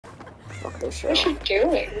Fuck this show. What's she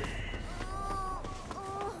doing?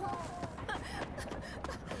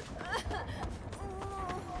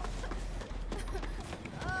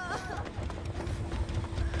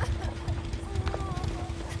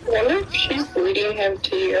 I wonder if she's leading him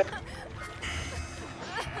to you.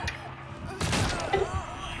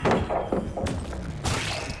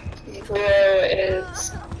 Bro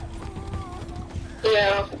is...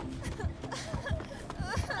 Yeah.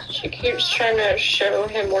 She keeps trying to show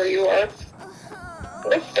him where you are.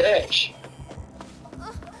 What a bitch.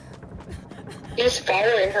 He's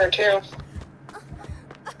following her too.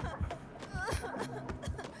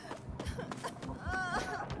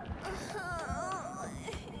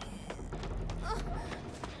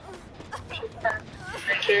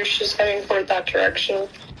 She's heading toward that direction.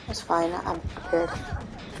 That's fine, I'm prepared.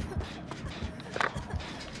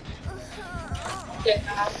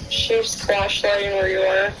 Yeah, she's flashlighting where you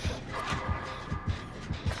are.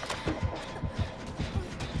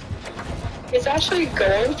 He's actually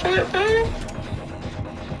going for it though?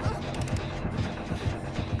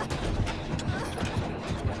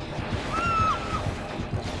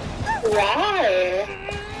 Why?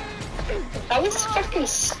 That was fucking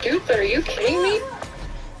stupid, are you kidding me?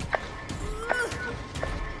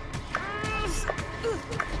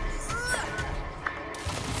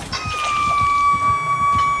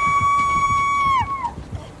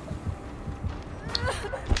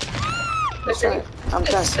 I'm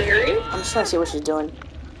just trying to see what she's doing.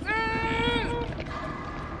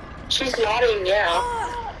 She's nodding, yeah.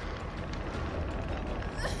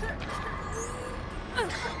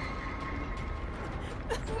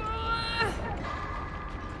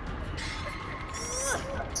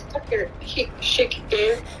 She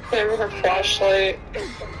gave him her flashlight,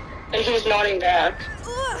 and he's nodding back.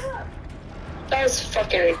 That was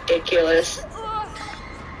fucking ridiculous.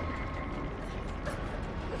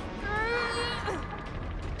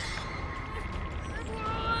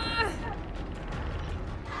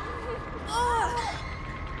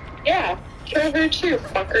 Yeah, kill her too,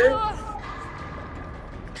 fucker.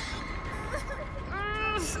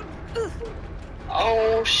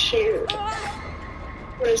 Oh, shoot.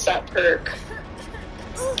 What is that perk?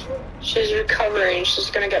 She's recovering,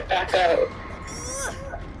 she's gonna get back out.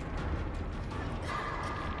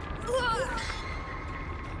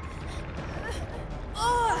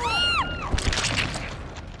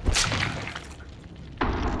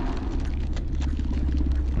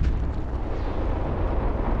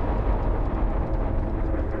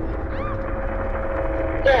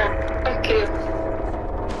 Yeah, fuck you.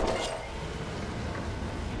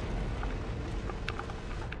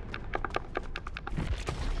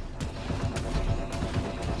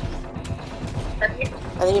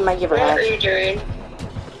 I think you might give her What are hatch. you doing?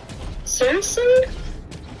 Seriously?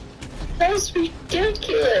 That was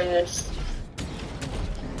ridiculous.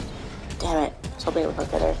 Damn it. I was hoping it would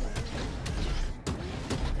look at her.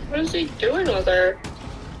 What is he doing with her?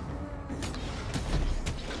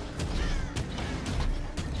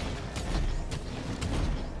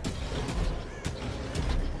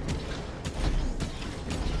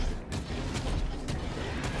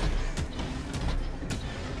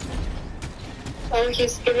 Oh,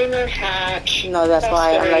 he's giving her hatch. No, that's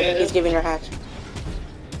why I'm what like, it he's is. giving her hatch.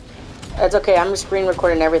 It's okay, I'm screen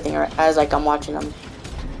recording everything as like I'm watching them.